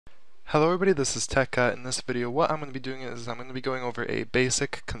Hello everybody, this is Tekka. In this video what I'm going to be doing is I'm going to be going over a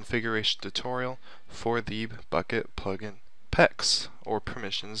basic configuration tutorial for the Bukkit plugin PEX, or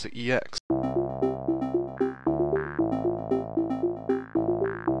PermissionsEX.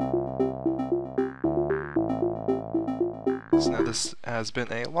 Now this has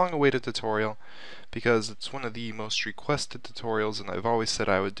been a long-awaited tutorial because it's one of the most requested tutorials and I've always said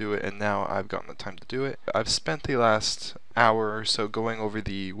I would do it, and now I've gotten the time to do it. I've spent the last hour or so going over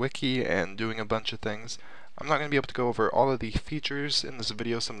the wiki and doing a bunch of things. I'm not going to be able to go over all of the features in this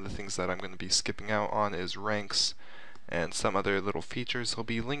video. Some of the things that I'm going to be skipping out on is ranks and some other little features. There'll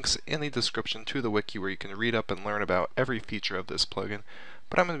be links in the description to the wiki where you can read up and learn about every feature of this plugin.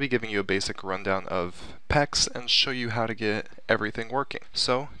 But I'm going to be giving you a basic rundown of PEX and show you how to get everything working.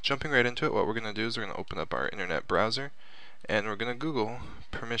 So, jumping right into it, what we're going to do is we're going to open up our internet browser and we're going to Google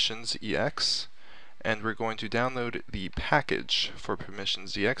PermissionsEX, and we're going to download the package for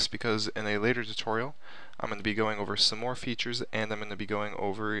PermissionsEX because in a later tutorial I'm going to be going over some more features and I'm going to be going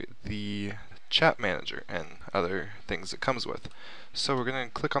over the chat manager and other things it comes with. So we're going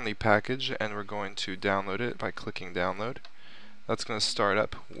to click on the package and we're going to download it by clicking download. That's going to start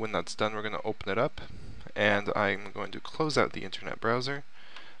up. When that's done, we're going to open it up, and I'm going to close out the internet browser.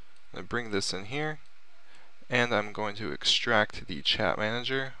 I'm going to bring this in here, and I'm going to extract the chat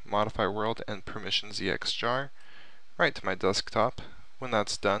manager, modify world, and PermissionsEX jar right to my desktop. When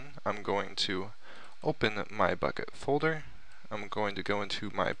that's done, I'm going to open my Bukkit folder. I'm going to go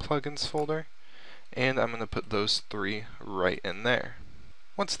into my plugins folder, and I'm going to put those three right in there.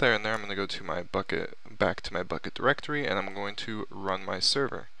 Once they're in there, I'm going to go to my Bukkit, back to my Bukkit directory, and I'm going to run my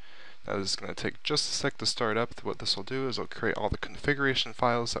server. Now this is going to take just a sec to start up. What this will do is it'll create all the configuration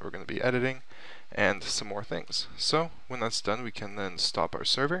files that we're going to be editing and some more things. So when that's done, we can then stop our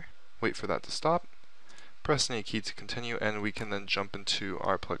server, wait for that to stop, press any key to continue, and we can then jump into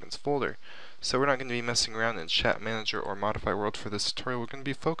our plugins folder. So we're not going to be messing around in Chat Manager or Modify World for this tutorial. We're going to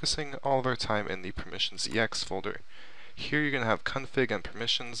be focusing all of our time in the PermissionsEX folder. Here you're going to have config and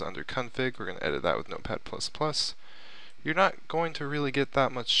permissions. Under config, we're going to edit that with Notepad++. You're not going to really get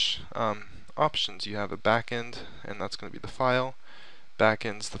that much options. You have a backend, and that's going to be the file.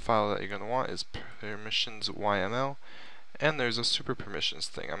 Backend's the file that you're going to want is PermissionsYML, and there's a super permissions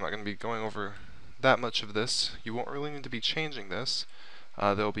thing. I'm not going to be going over that much of this. You won't really need to be changing this.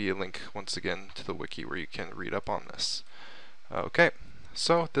 There'll be a link once again to the wiki where you can read up on this. Okay.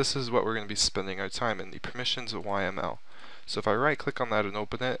 So this is what we're going to be spending our time in, the PermissionsYML. So if I right click on that and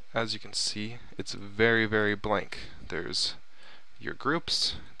open it, as you can see, it's very, very blank. There's your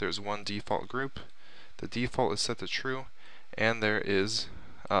groups, there's one default group, the default is set to true, and there is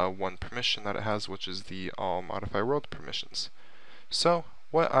one permission that it has, which is the all modify world permissions. So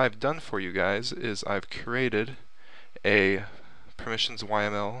what I've done for you guys is I've created a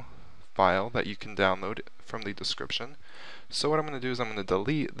PermissionsYML file that you can download from the description. So what I'm going to do is I'm going to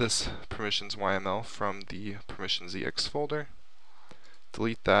delete this PermissionsYML from the PermissionsEX folder,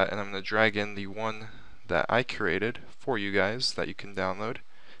 delete that, and I'm going to drag in the one that I created for you guys that you can download,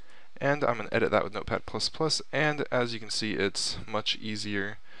 and I'm going to edit that with Notepad++, and as you can see, it's much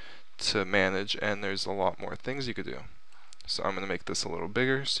easier to manage and there's a lot more things you could do. So I'm going to make this a little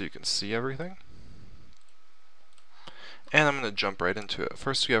bigger so you can see everything. And I'm going to jump right into it.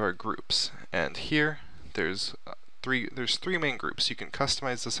 First we have our groups, and here there's three main groups. You can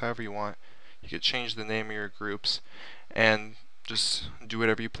customize this however you want. You could change the name of your groups and just do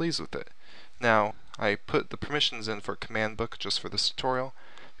whatever you please with it. Now I put the permissions in for command book just for this tutorial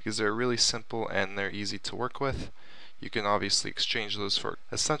because they're really simple and they're easy to work with. You can obviously exchange those for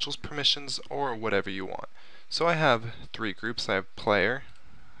essentials permissions or whatever you want. So I have three groups. I have player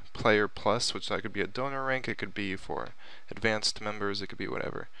plus, which that could be a donor rank, it could be for advanced members, it could be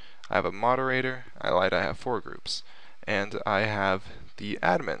whatever. I have a moderator, I lied, I have four groups. And I have the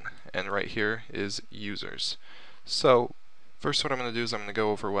admin, and right here is users. So first what I'm going to do is I'm going to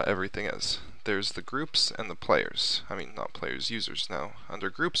go over what everything is. There's the groups and the players. I mean, not players, users. Now, under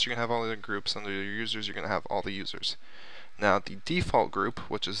groups you're going to have all the groups, under your users you're going to have all the users. Now the default group,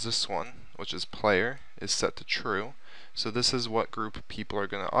 which is this one, which is player, is set to true. So this is what group people are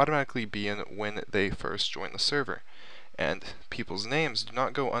going to automatically be in when they first join the server. And people's names do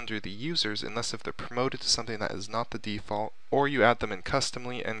not go under the users unless if they're promoted to something that is not the default, or you add them in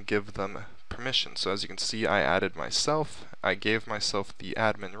customly and give them permission. So as you can see, I added myself, I gave myself the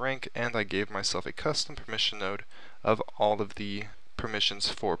admin rank, and I gave myself a custom permission node of all of the permissions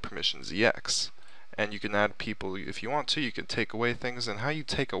for PermissionsEX. And you can add people if you want to. You can take away things, and how you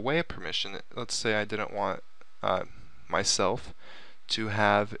take away a permission, let's say I didn't want myself to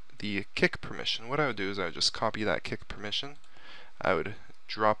have the kick permission. What I would do is I would just copy that kick permission, I would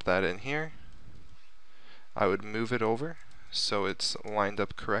drop that in here. I would move it over so it's lined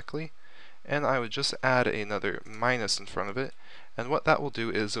up correctly, and I would just add another minus in front of it, and what that will do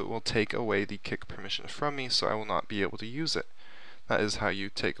is it will take away the kick permission from me, so I will not be able to use it. That is how you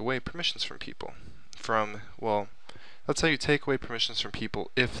take away permissions from people. Well, that's how you take away permissions from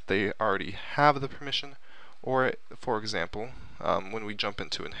people if they already have the permission, or for example, when we jump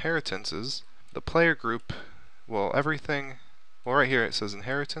into inheritances, the player group, right here it says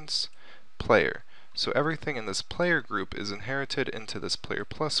inheritance, player. So everything in this player group is inherited into this player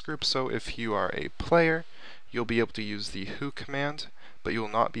plus group, so if you are a player, you'll be able to use the who command, but you will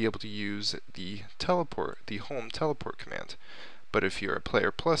not be able to use the home teleport command. But if you're a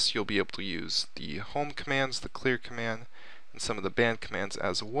player plus, you'll be able to use the home commands, the clear command, and some of the band commands,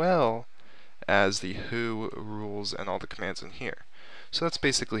 as well as the who, rules, and all the commands in here. So that's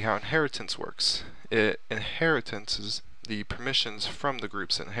basically how inheritance works. It inherits the permissions from the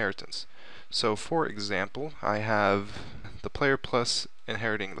group's inheritance. So for example, I have the player plus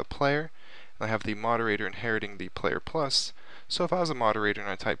inheriting the player, and I have the moderator inheriting the player plus. So if I was a moderator and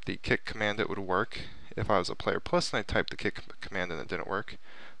I typed the kick command, it would work. If I was a player plus and I typed the kick command and it didn't work.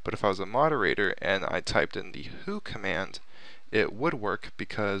 But if I was a moderator and I typed in the who command, it would work,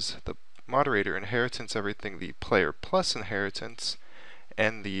 because the moderator inheritance everything the player plus inheritance,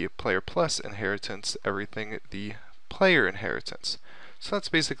 and the player plus inheritance everything the player inheritance. So that's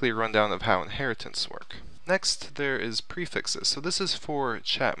basically a rundown of how inheritance work. Next, there is prefixes. So this is for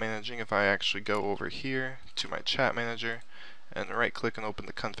chat managing. If I actually go over here to my chat manager and right click and open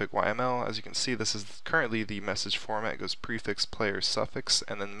the config YML, as you can see, this is currently the message format. It goes prefix, player, suffix,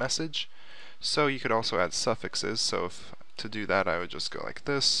 and then message. So you could also add suffixes. So to do that, I would just go like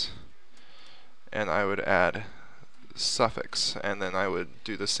this, and I would add suffix, and then I would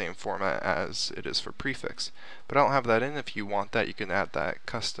do the same format as it is for prefix. But I don't have that in. If you want that, you can add that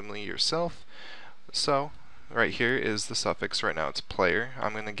customly yourself. So right here is the suffix. Right now it's player.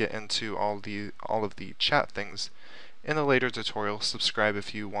 I'm going to get into all of the chat things in a later tutorial. Subscribe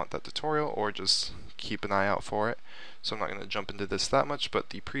if you want that tutorial, or just keep an eye out for it. So I'm not going to jump into this that much,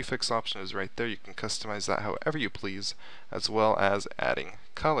 but the prefix option is right there. You can customize that however you please, as well as adding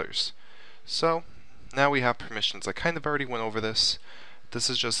colors. So now we have permissions. I kind of already went over this. This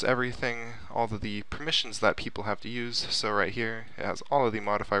is just everything, all of the permissions that people have to use. So right here, it has all of the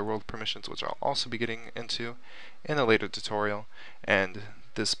modify world permissions, which I'll also be getting into in a later tutorial. And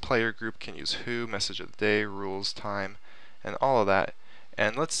this player group can use who, message of the day, rules, time, and all of that.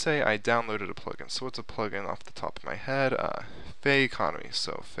 And let's say I downloaded a plugin. So what's a plugin off the top of my head? Fey Economy.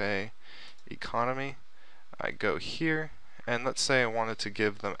 So Fey Economy. I go here, and let's say I wanted to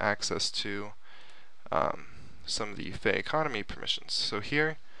give them access to some of the Fey Economy permissions. So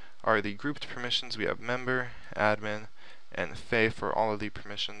here are the grouped permissions. We have member, admin, and Fey for all of the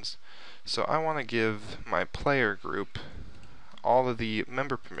permissions. So I want to give my player group all of the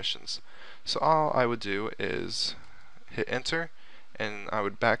member permissions. So all I would do is hit enter, and I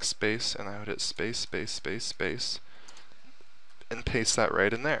would backspace, and I would hit space, space, space, space, and paste that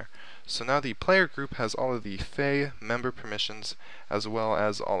right in there. So now the player group has all of the Fey member permissions, as well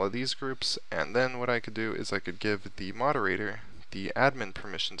as all of these groups. And then what I could do is I could give the moderator the admin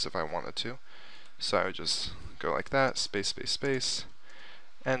permissions if I wanted to. So I would just go like that, space, space, space,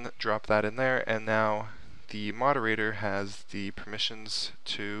 and drop that in there. And now the moderator has the permissions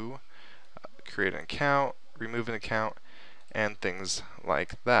to create an account, remove an account, and things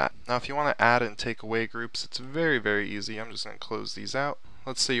like that. Now if you want to add and take away groups, it's very, very easy. I'm just going to close these out.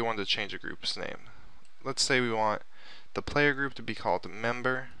 Let's say you wanted to change a group's name. Let's say we want the player group to be called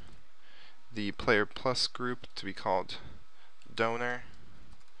member, the player plus group to be called donor.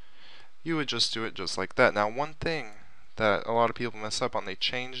 You would just do it just like that. Now one thing that a lot of people mess up on, they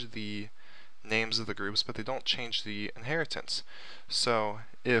change the names of the groups, but they don't change the inheritance. So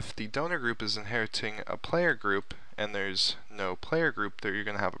if the donor group is inheriting a player group and there's no player group there, you're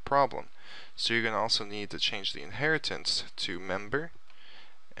going to have a problem. So you're going to also need to change the inheritance to member,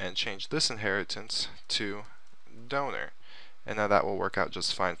 and change this inheritance to donor. And now that will work out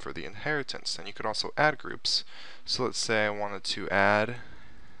just fine for the inheritance. And you could also add groups. So let's say I wanted to add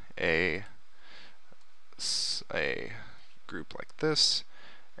a group like this,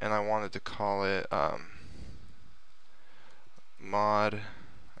 and I wanted to call it mod,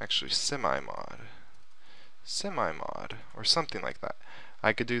 actually semi-mod, or something like that.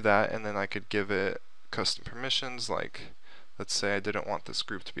 I could do that, and then I could give it custom permissions, like let's say I didn't want this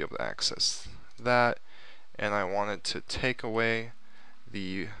group to be able to access that, and I wanted to take away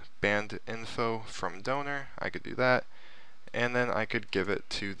the band info from donor. I could do that, and then I could give it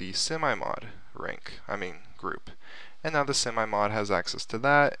to the semi-mod group. And now the semi-mod has access to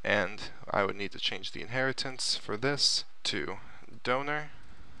that, and I would need to change the inheritance for this to donor,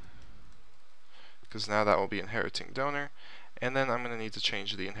 because now that will be inheriting donor. And then I'm going to need to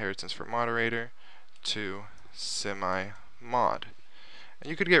change the inheritance for moderator to semi-mod. And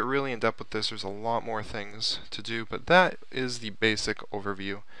you could get really in depth with this. There's a lot more things to do, but that is the basic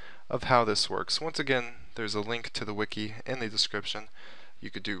overview of how this works. Once again, there's a link to the wiki in the description. You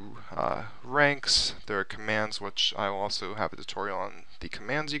could do ranks, there are commands, which I will also have a tutorial on the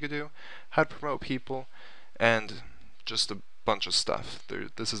commands you could do, how to promote people, and just a bunch of stuff.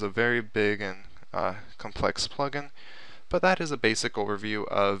 This is a very big and complex plugin, but that is a basic overview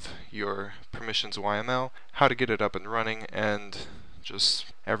of your permissions YML, how to get it up and running, and just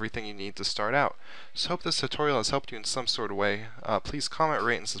everything you need to start out. So hope this tutorial has helped you in some sort of way. Please comment,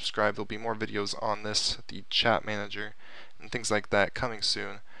 rate, and subscribe. There'll be more videos on this, the chat manager, and things like that coming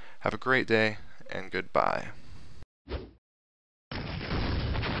soon. Have a great day, and goodbye.